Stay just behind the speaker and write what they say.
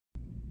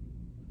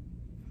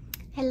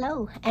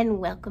Hello and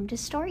welcome to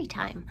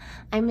Storytime.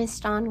 I'm Miss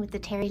Dawn with the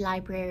Terry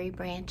Library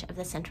branch of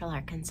the Central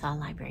Arkansas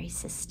Library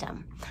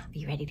System. Are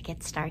you ready to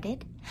get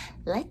started?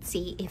 Let's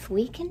see if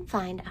we can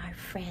find our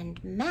friend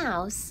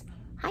Mouse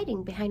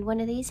hiding behind one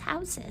of these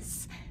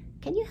houses.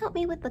 Can you help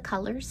me with the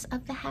colors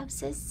of the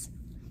houses?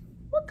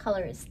 What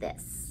color is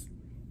this?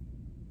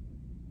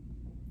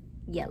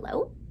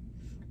 Yellow.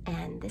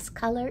 And this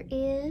color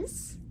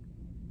is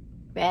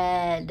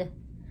red.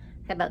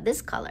 How about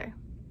this color?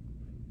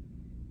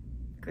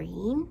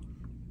 Green.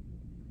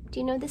 Do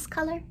you know this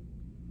color?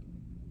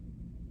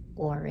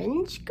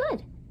 Orange.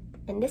 Good.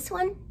 And this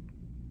one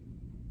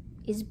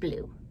is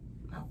blue.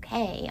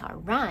 Okay, our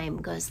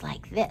rhyme goes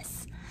like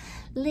this.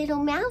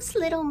 Little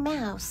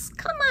mouse,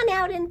 come on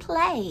out and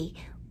play.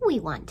 We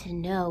want to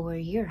know where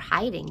you're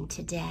hiding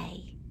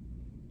today.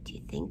 Do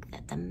you think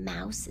that the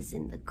mouse is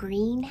in the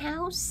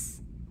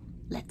greenhouse?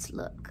 Let's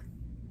look.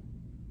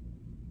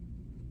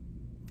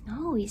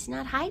 No, he's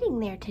not hiding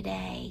there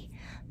today.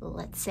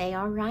 Let's say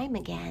our rhyme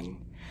again.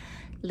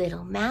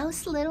 Little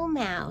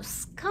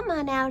mouse, come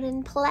on out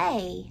and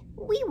play.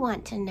 We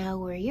want to know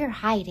where you're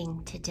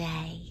hiding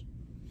today.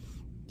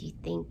 Do you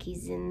think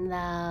he's in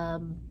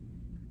the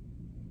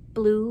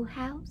blue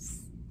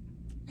house?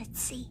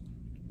 Let's see.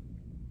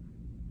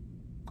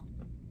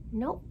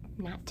 Nope,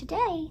 not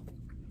today.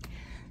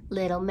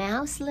 Little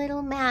mouse,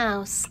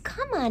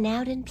 come on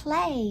out and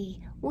play.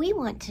 We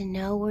want to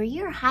know where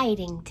you're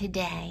hiding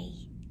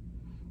today.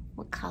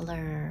 What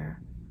color?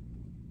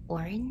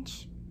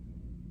 Orange?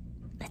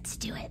 Let's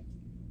do it.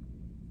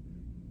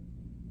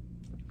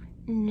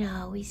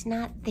 No, he's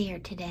not there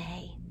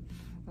today.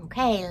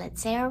 Okay,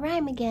 let's say our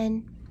rhyme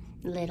again.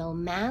 Little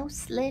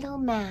mouse,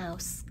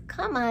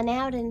 come on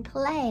out and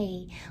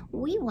play.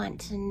 We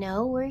want to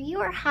know where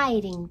you're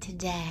hiding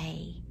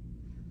today.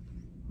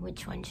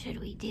 Which one should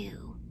we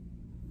do?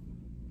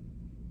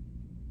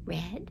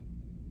 Red?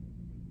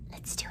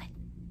 Let's do it.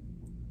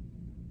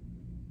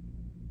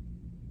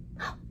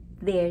 Oh,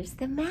 there's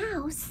the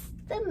mouse.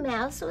 The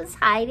mouse was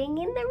hiding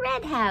in the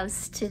red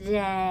house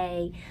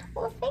today.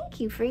 Well, thank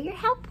you for your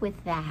help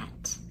with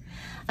that.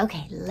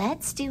 Okay,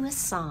 let's do a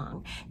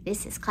song.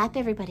 This is Clap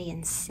Everybody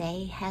and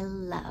Say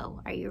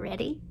Hello. Are you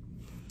ready?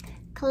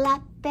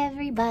 Clap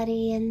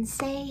everybody and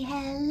say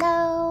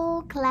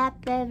hello.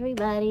 Clap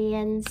everybody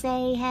and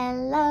say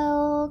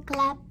hello.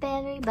 Clap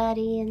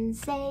everybody and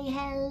say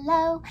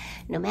hello.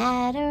 No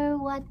matter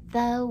what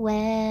the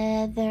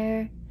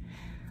weather.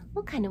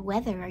 What kind of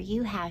weather are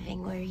you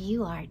having where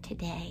you are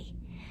today?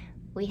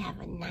 We have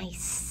a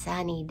nice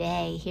sunny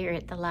day here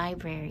at the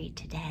library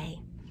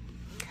today.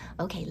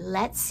 Okay,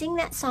 let's sing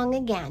that song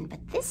again,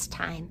 but this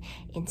time,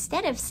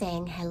 instead of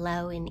saying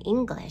hello in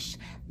English,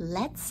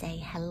 let's say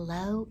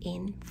hello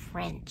in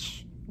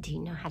French. Do you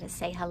know how to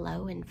say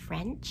hello in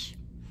French?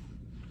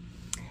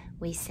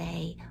 We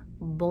say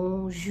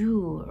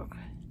bonjour.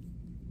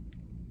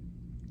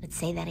 Let's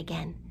say that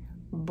again.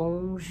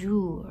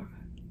 Bonjour.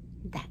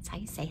 That's how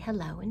you say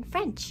hello in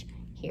French.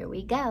 Here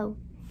we go.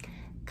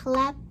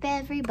 Clap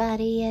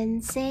everybody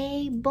and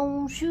say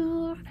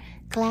bonjour.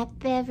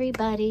 Clap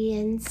everybody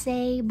and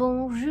say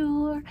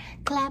bonjour.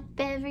 Clap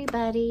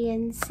everybody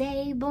and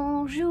say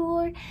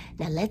bonjour.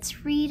 Now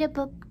let's read a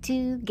book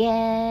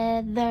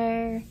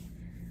together.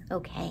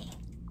 Okay,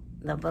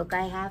 the book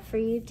I have for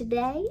you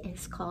today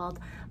is called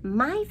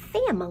My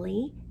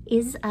Family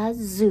is a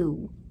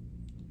Zoo.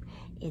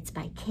 It's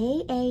by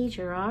K.A.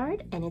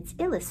 Gerard and it's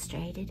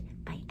illustrated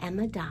by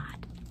Emma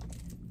Dodd.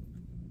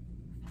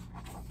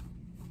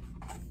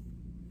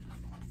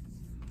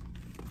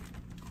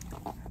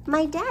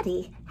 My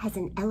daddy has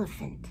an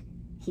elephant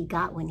he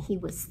got when he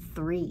was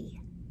 3.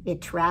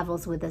 It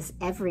travels with us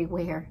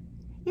everywhere.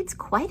 It's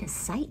quite a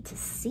sight to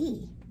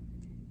see.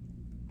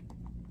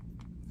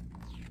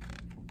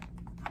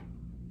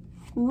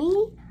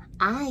 Me,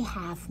 I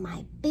have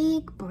my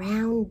big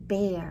brown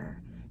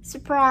bear.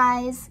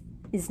 Surprise!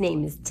 His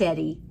name is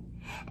Teddy.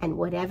 And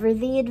whatever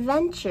the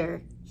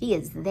adventure, he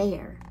is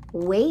there,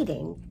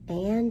 waiting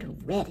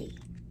and ready.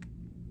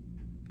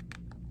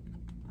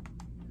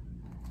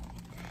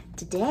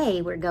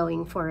 Today we're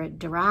going for a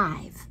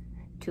drive.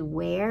 To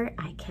where,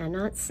 I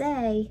cannot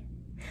say.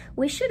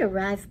 We should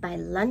arrive by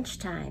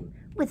lunchtime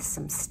with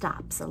some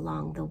stops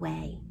along the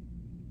way.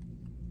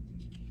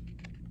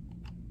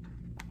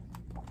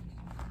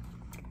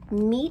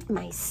 Meet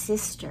my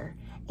sister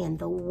and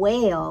the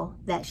whale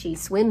that she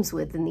swims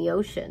with in the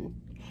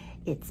ocean.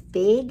 It's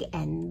big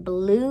and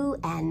blue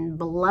and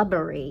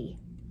blubbery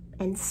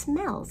and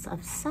smells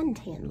of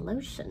suntan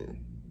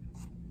lotion.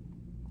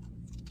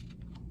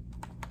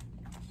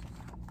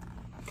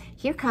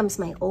 Here comes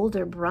my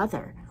older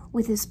brother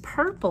with his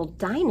purple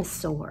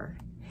dinosaur.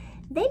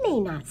 They may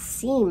not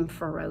seem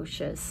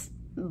ferocious,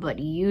 but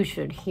you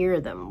should hear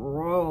them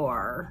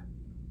roar.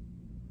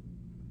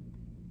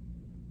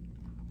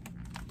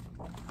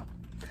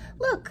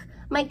 Look,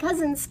 my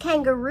cousin's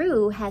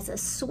kangaroo has a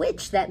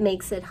switch that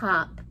makes it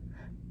hop.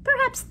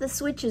 Perhaps the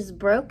switch is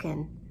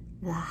broken.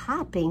 The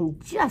hopping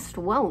just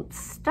won't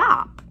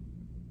stop.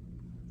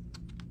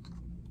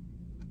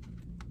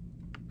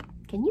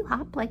 Can you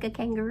hop like a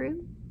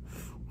kangaroo?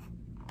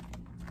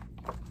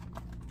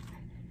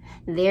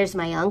 There's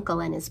my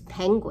uncle and his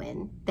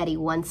penguin that he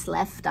once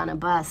left on a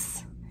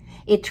bus.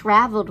 It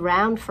traveled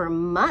round for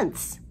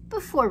months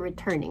before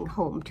returning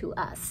home to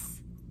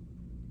us.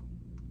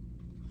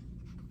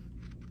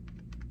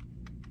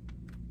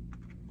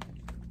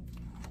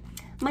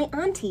 My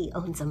auntie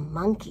owns a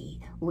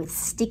monkey with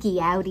sticky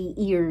outy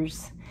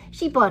ears.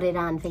 She bought it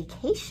on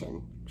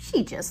vacation.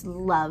 She just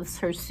loves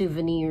her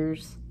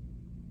souvenirs.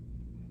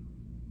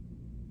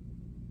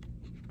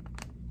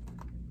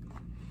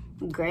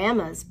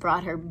 Grandma's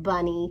brought her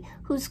bunny,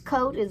 whose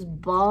coat is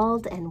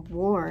bald and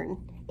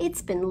worn.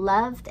 It's been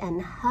loved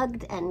and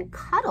hugged and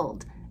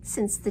cuddled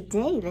since the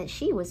day that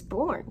she was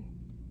born.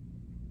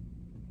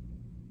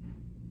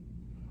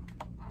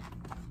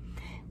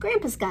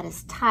 Grandpa's got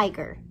his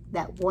tiger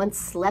that once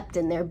slept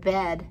in their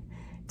bed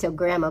till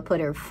Grandma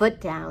put her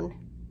foot down.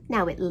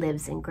 Now it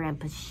lives in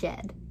Grandpa's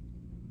shed.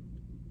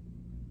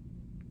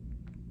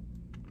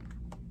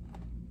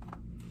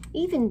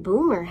 Even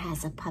Boomer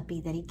has a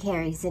puppy that he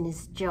carries in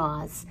his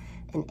jaws,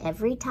 and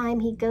every time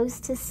he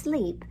goes to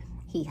sleep,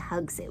 he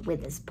hugs it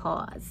with his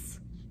paws.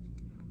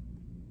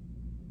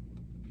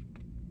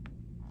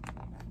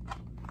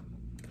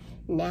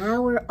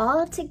 Now we're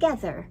all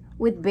together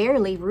with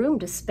barely room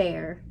to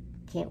spare.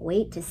 Can't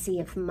wait to see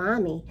if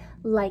Mommy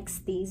likes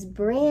these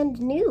brand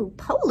new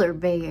polar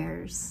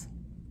bears.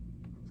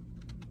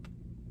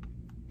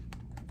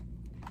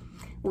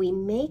 We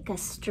make a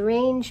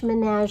strange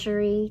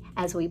menagerie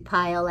as we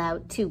pile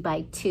out 2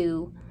 by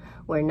 2.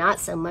 We're not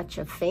so much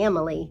a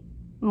family,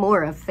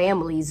 more a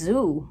family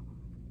zoo.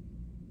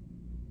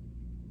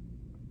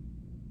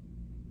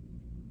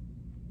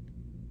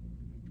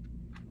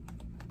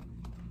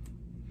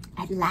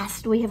 At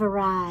last we have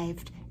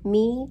arrived,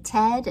 me,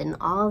 Ted, and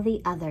all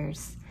the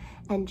others.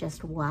 And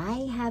just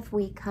why have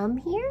we come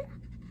here?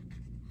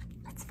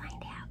 Let's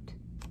find out.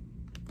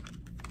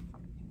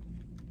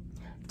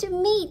 To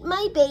meet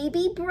my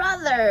baby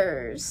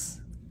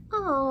brothers.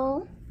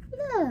 Oh,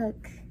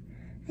 look.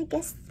 I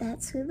guess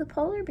that's who the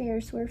polar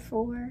bears were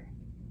for.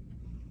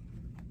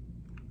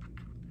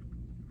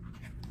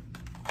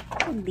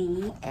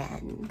 The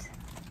end.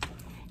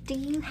 Do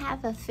you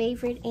have a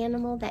favorite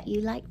animal that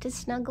you like to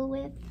snuggle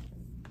with?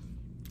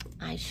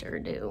 I sure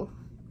do.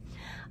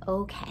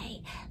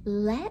 Okay,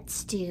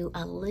 let's do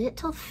a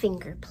little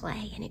finger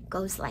play, and it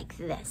goes like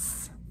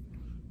this.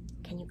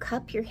 Can you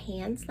cup your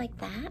hands like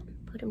that?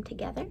 Put them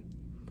together.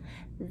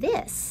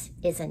 This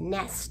is a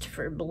nest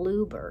for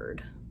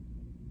bluebird.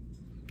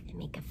 And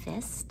make a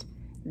fist.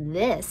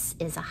 This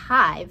is a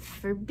hive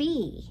for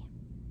bee.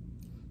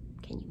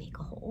 Can you make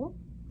a hole?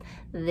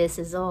 This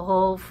is a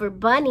hole for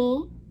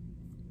bunny.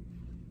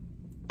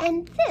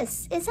 And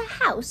this is a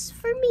house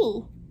for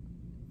me.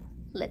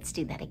 Let's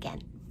do that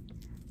again.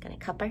 Gonna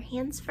cup our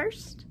hands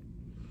first.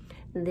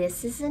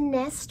 This is a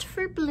nest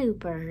for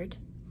bluebird.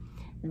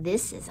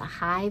 This is a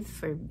hive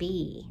for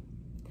bee.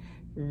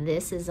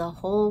 This is a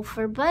hole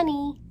for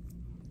bunny.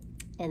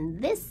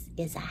 And this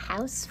is a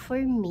house for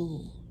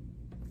me.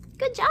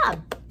 Good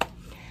job.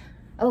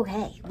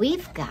 Okay,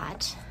 we've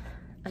got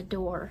a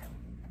door.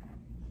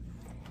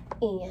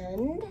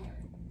 And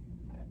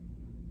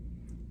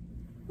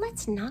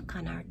let's knock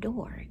on our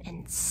door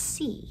and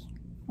see.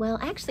 Well,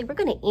 actually, we're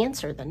going to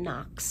answer the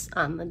knocks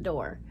on the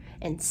door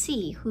and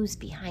see who's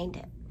behind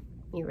it.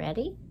 You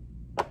ready?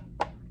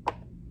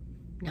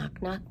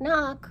 Knock, knock,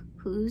 knock.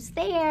 Who's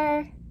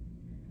there?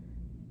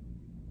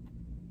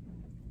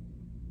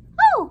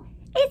 Oh,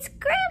 it's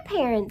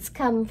grandparents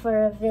come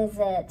for a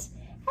visit.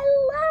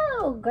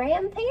 Hello,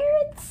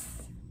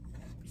 grandparents.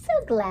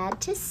 So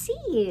glad to see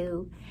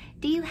you.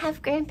 Do you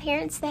have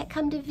grandparents that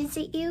come to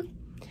visit you?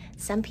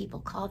 Some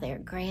people call their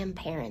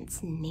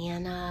grandparents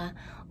Nana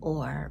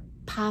or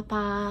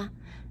Papa,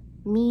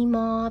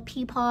 Meemaw,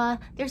 Peepaw.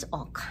 There's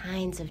all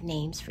kinds of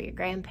names for your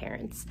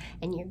grandparents,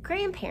 and your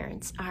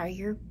grandparents are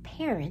your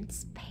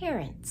parents'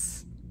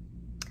 parents.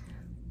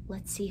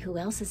 Let's see who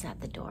else is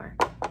at the door.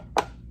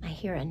 I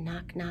hear a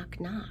knock, knock,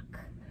 knock.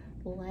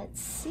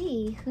 Let's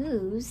see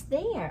who's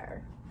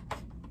there.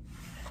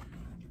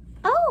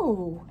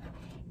 Oh,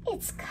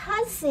 it's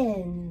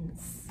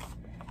cousins.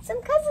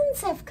 Some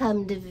cousins have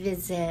come to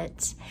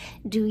visit.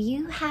 Do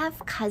you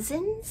have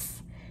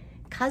cousins?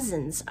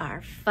 Cousins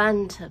are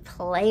fun to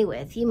play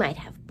with. You might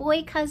have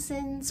boy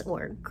cousins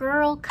or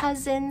girl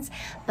cousins,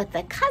 but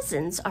the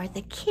cousins are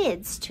the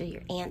kids to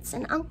your aunts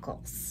and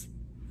uncles.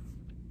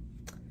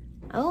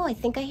 Oh, I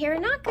think I hear a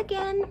knock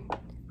again.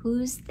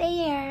 Who's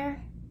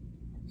there?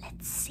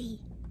 Let's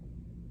see.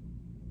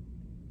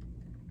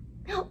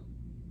 Oh,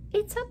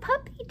 it's a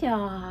puppy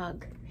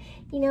dog.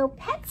 You know,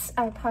 pets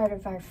are part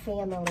of our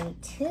family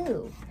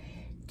too.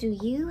 Do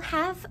you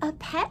have a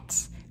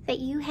pet that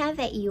you have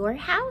at your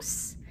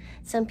house?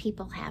 Some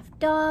people have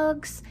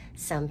dogs,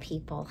 some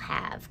people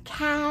have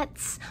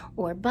cats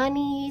or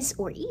bunnies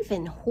or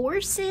even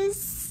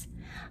horses.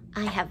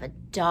 I have a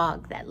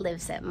dog that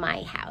lives at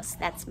my house.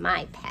 That's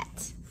my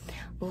pet.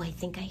 Oh, I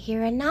think I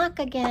hear a knock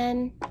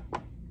again.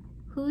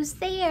 Who's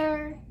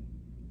there?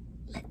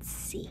 Let's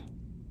see.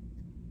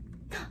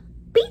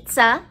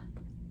 pizza.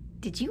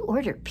 Did you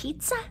order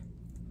pizza?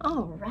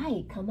 All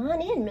right, come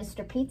on in,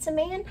 Mr. Pizza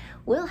Man.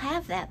 We'll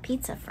have that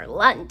pizza for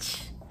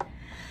lunch.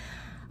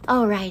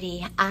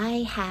 Alrighty,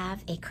 I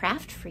have a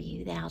craft for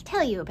you that I'll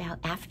tell you about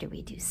after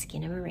we do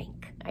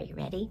Skin-a-marink. Are you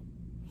ready?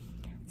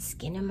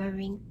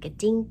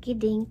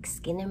 Skin-a-marink-a-dinky-dink,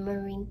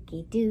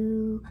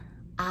 skin-a-marinky-doo.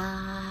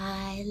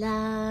 I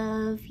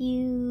love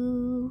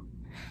you.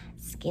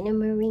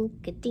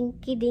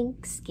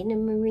 Skin-a-marink-a-dinky-dink,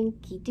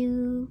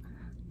 skin-a-marinky-doo.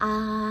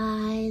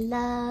 I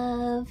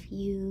love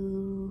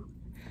you.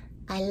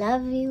 I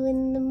love you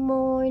in the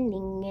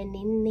morning and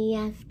in the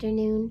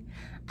afternoon.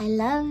 I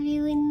love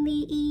you in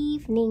the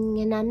evening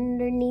and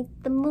underneath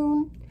the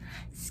moon.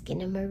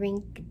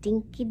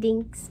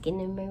 Skin-a-marink-a-dinky-dink,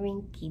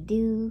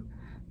 skin-a-marinky-doo.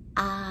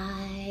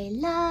 I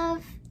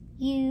love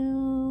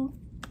you.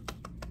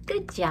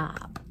 Good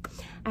job.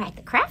 All right,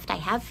 the craft I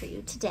have for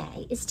you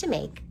today is to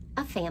make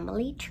a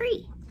family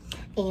tree.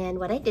 And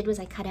what I did was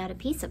I cut out a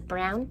piece of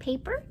brown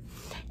paper,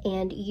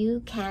 and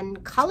you can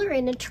color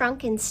in a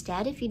trunk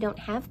instead if you don't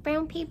have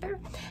brown paper.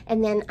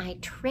 And then I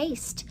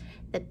traced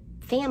the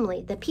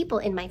people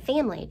in my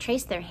family, I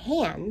traced their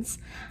hands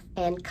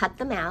and cut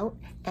them out,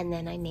 and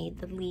then I made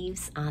the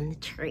leaves on the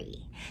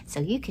tree. So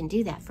you can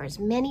do that for as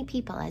many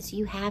people as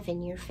you have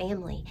in your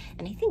family.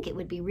 And I think it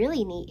would be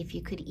really neat if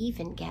you could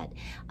even get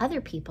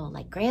other people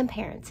like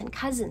grandparents and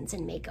cousins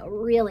and make a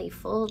really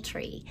full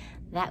tree.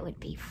 That would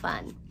be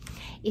fun.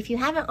 If you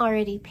haven't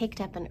already picked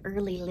up an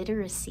early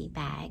literacy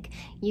bag,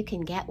 you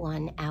can get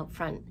one out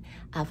front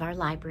of our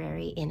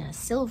library in a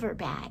silver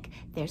bag.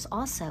 There's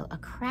also a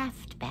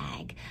craft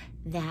bag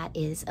that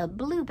is a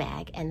blue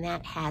bag, and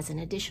that has an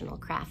additional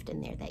craft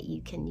in there that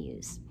you can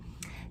use.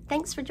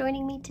 Thanks for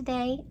joining me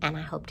today, and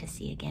I hope to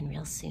see you again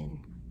real soon.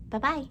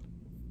 Bye-bye.